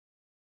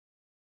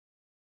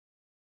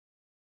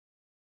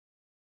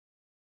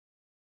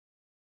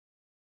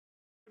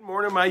Good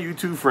morning, my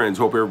YouTube friends.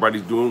 Hope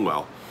everybody's doing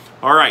well.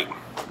 All right,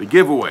 the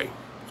giveaway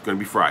is going to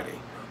be Friday.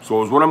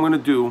 So what I'm going to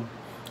do,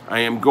 I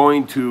am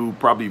going to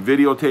probably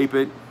videotape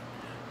it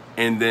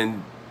and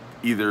then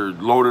either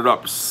load it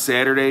up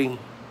Saturday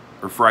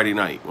or Friday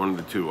night, one of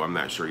the two. I'm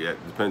not sure yet.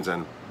 It depends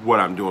on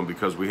what I'm doing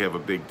because we have a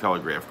big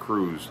telegraph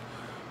cruise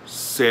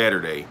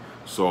Saturday.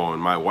 So,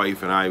 and my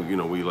wife and I, you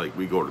know, we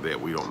go to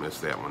that. We don't miss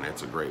that one.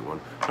 That's a great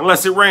one.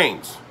 Unless it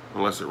rains.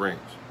 Unless it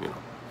rains, you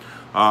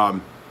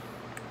know.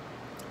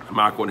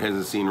 Mach 1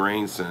 hasn't seen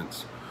rain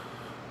since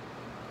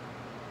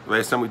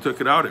last time we took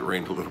it out. It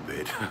rained a little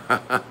bit.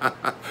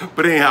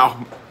 But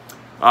anyhow,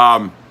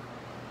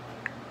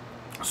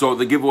 so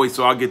the giveaway,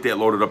 so I'll get that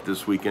loaded up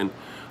this weekend.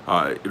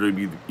 It'll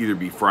be either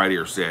be Friday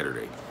or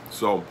Saturday.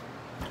 So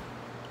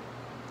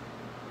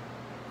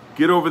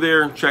get over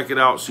there, check it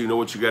out so you know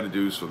what you got to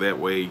do, so that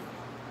way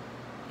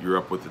you're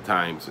up with the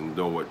times and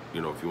know what,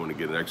 you know, if you want to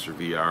get an extra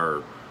VR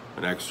or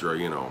an extra,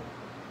 you know,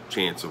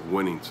 chance of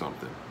winning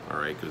something. All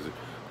right, because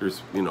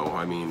there's, you know,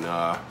 I mean,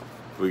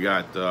 we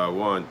got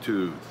 1,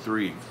 2,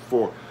 3,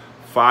 4,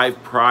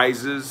 5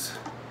 prizes,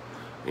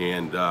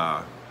 and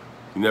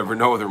you never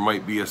know, there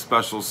might be a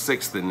special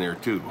 6th in there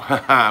too.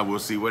 We'll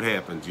see what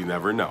happens. You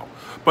never know.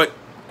 But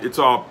it's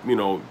all, you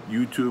know,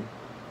 YouTube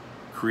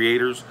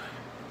creators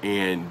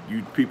and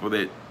you people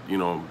that, you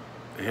know,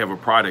 have a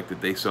product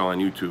that they sell on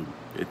YouTube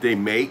that they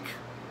make.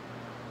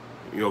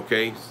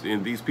 Okay,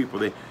 and these people,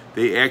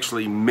 they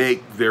actually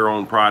make their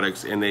own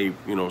products and they,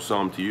 you know, sell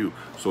them to you.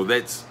 So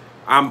that's,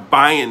 I'm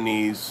buying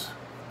these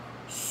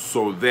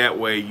so that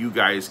way you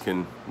guys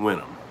can win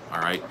them. All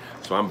right,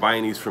 so I'm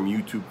buying these from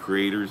YouTube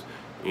creators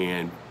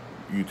and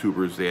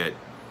YouTubers that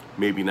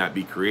maybe not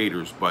be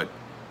creators but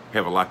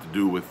have a lot to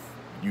do with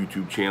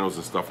YouTube channels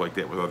and stuff like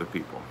that with other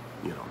people,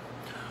 you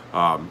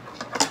know.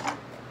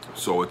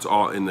 So it's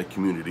all in the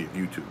community of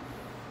YouTube,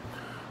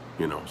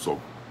 you know,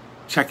 so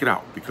check it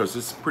out because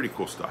it's pretty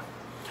cool stuff.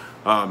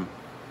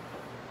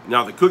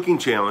 Now the cooking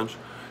challenge,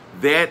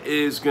 that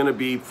is going to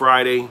be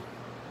Friday.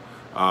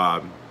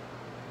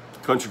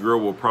 Country Girl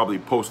will probably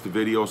post the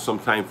video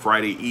sometime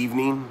Friday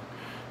evening,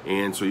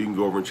 and so you can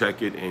go over and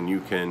check it and you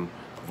can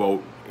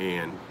vote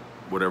and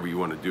whatever you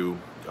want to do.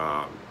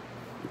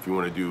 If you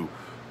want to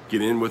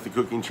get in with the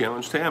cooking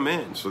challenge, tam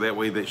in, so that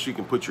way that she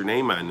can put your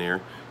name on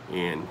there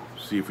and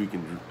see if we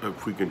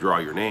can draw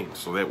your name,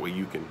 so that way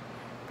you can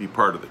be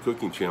part of the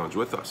cooking challenge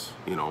with us,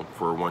 you know,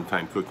 for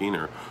one-time cooking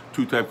or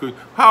two-time cooking,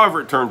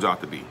 however it turns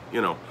out to be, you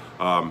know.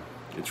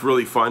 It's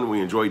really fun. We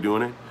enjoy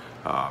doing it.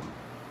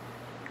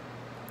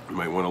 You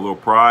might want a little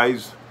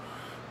prize,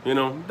 you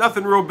know,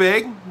 nothing real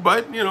big,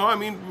 but, you know, I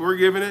mean, we're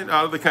giving it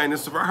out of the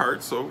kindness of our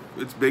hearts, so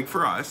it's big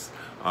for us.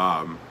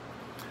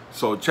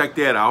 So check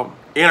that out.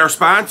 And our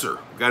sponsor,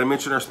 got to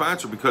mention our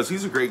sponsor because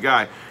he's a great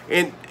guy.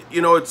 And,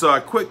 you know, it's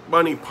Quick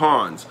Money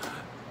Pawns.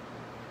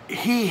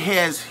 He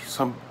has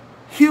some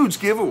huge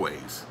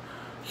giveaways,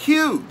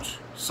 huge.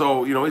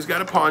 So, you know, he's got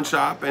a pawn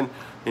shop and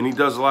he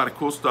does a lot of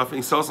cool stuff and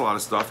he sells a lot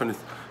of stuff, and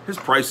his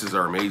prices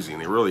are amazing.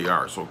 They really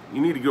are. So you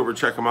need to go over and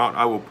check him out.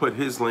 I will put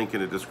his link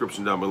in the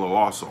description down below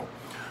also.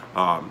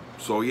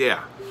 So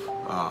yeah,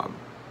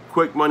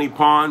 Quick Money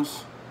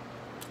Pawns,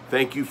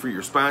 thank you for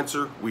your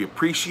sponsor. We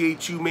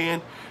appreciate you,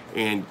 man.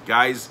 And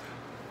guys,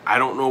 I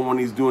don't know when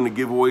he's doing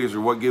the giveaways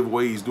or what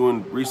giveaway he's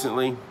doing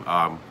recently,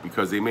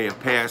 because they may have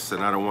passed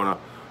and I don't want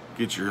to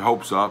get your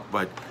hopes up,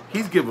 but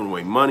he's giving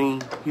away money,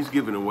 he's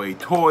giving away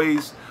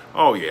toys.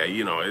 Oh yeah,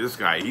 you know, this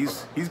guy,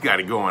 he's got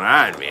it going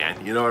on,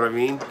 man. You know what I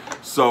mean?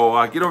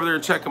 So get over there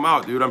and check him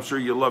out, dude. I'm sure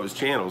you'll love his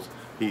channels,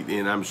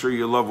 and I'm sure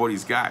you'll love what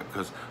he's got,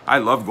 because I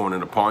love going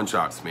into pawn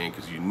shops, man,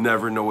 because you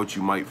never know what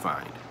you might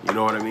find. You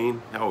know what I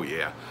mean? Oh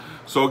yeah.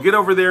 So get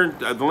over there.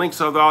 The links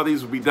of all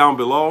these will be down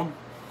below.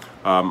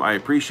 I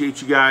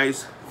appreciate you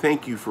guys.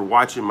 Thank you for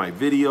watching my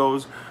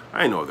videos.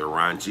 I know they're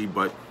raunchy,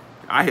 but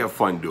I have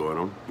fun doing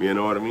them. You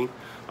know what I mean?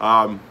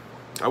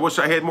 I wish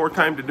I had more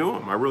time to do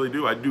them. I really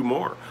do. I'd do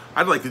more.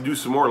 I'd like to do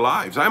some more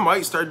lives. I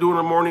might start doing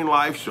a morning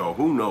live show.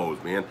 Who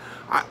knows, man?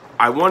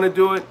 I want to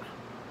do it,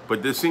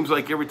 but this seems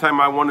like every time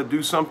I want to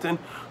do something,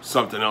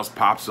 something else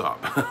pops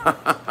up.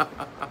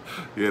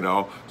 You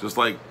know, just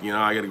like, you know,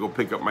 I got to go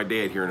pick up my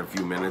dad here in a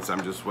few minutes.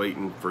 I'm just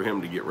waiting for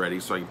him to get ready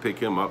so I can pick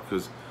him up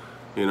because,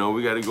 you know,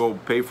 we got to go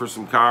pay for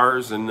some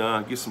cars and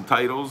get some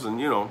titles and,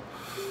 you know,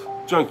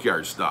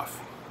 junkyard stuff.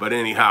 But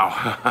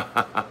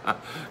anyhow,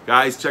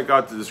 guys, check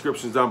out the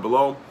descriptions down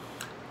below.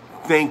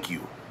 Thank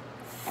you.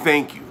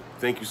 Thank you.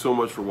 Thank you so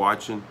much for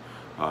watching.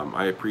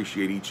 I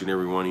appreciate each and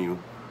every one of you.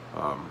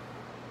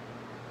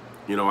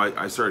 You know,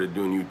 I started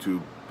doing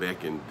YouTube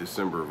back in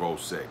December of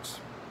 '06.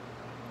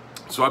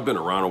 So I've been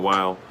around a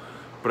while,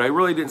 but I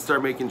really didn't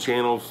start making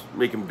videos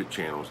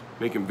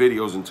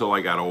until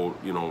I got old,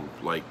 you know,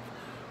 like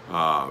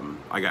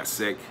I got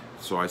sick.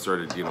 So I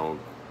started, you know,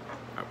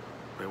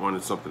 I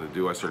wanted something to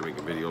do. I started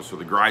making videos. So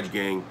the Garage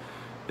Gang,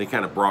 they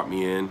kind of brought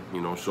me in,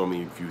 you know, showed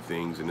me a few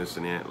things and this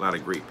and that. A lot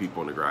of great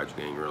people in the Garage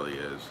Gang, really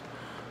is.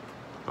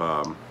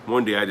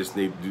 One day I just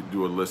need to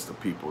do a list of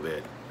people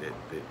that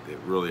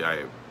really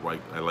I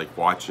like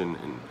watching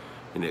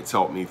and it's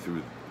helped me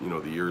through, you know,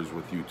 the years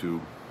with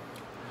YouTube.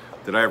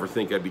 Did I ever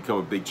think I'd become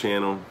a big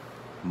channel?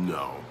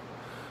 No.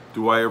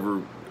 Will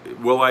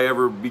I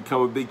ever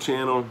become a big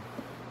channel?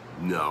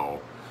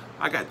 No.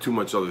 I got too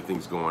much other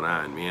things going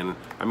on, man.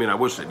 I mean, I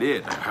wish I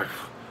did.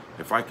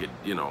 If I could,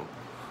 you know,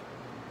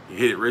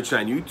 hit it rich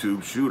on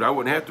YouTube, shoot, I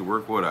wouldn't have to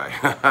work, would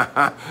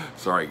I?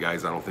 Sorry,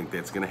 guys, I don't think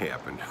that's going to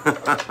happen.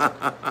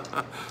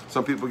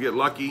 Some people get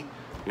lucky,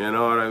 you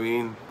know what I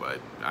mean?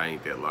 But I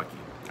ain't that lucky.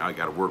 I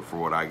got to work for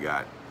what I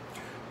got.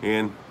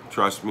 And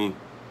trust me,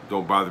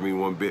 don't bother me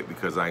one bit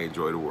because I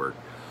enjoy the work.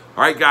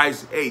 All right,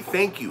 guys. Hey,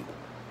 thank you.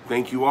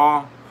 Thank you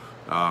all.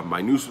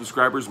 My new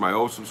subscribers, my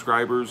old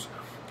subscribers.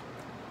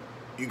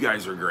 You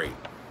guys are great.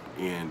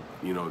 And,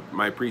 you know,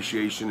 my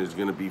appreciation is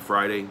going to be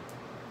Friday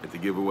at the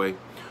giveaway.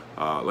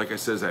 Like I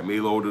says, I may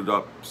load it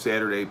up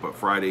Saturday, but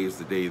Friday is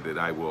the day that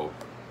I will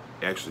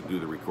actually do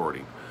the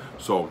recording.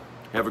 So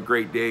have a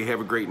great day, have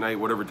a great night,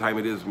 whatever time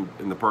it is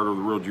in the part of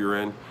the world you're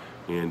in.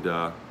 And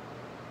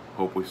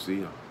hope we see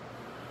you.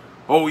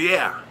 Oh,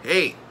 yeah.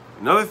 Hey,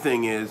 another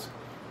thing is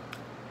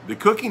the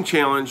cooking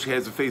challenge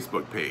has a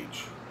Facebook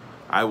page.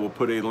 I will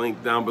put a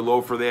link down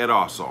below for that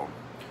also.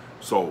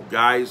 So,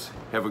 guys,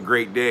 have a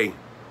great day.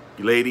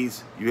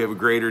 Ladies, you have a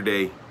greater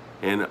day.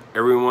 And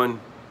everyone,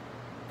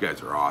 you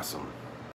guys are awesome.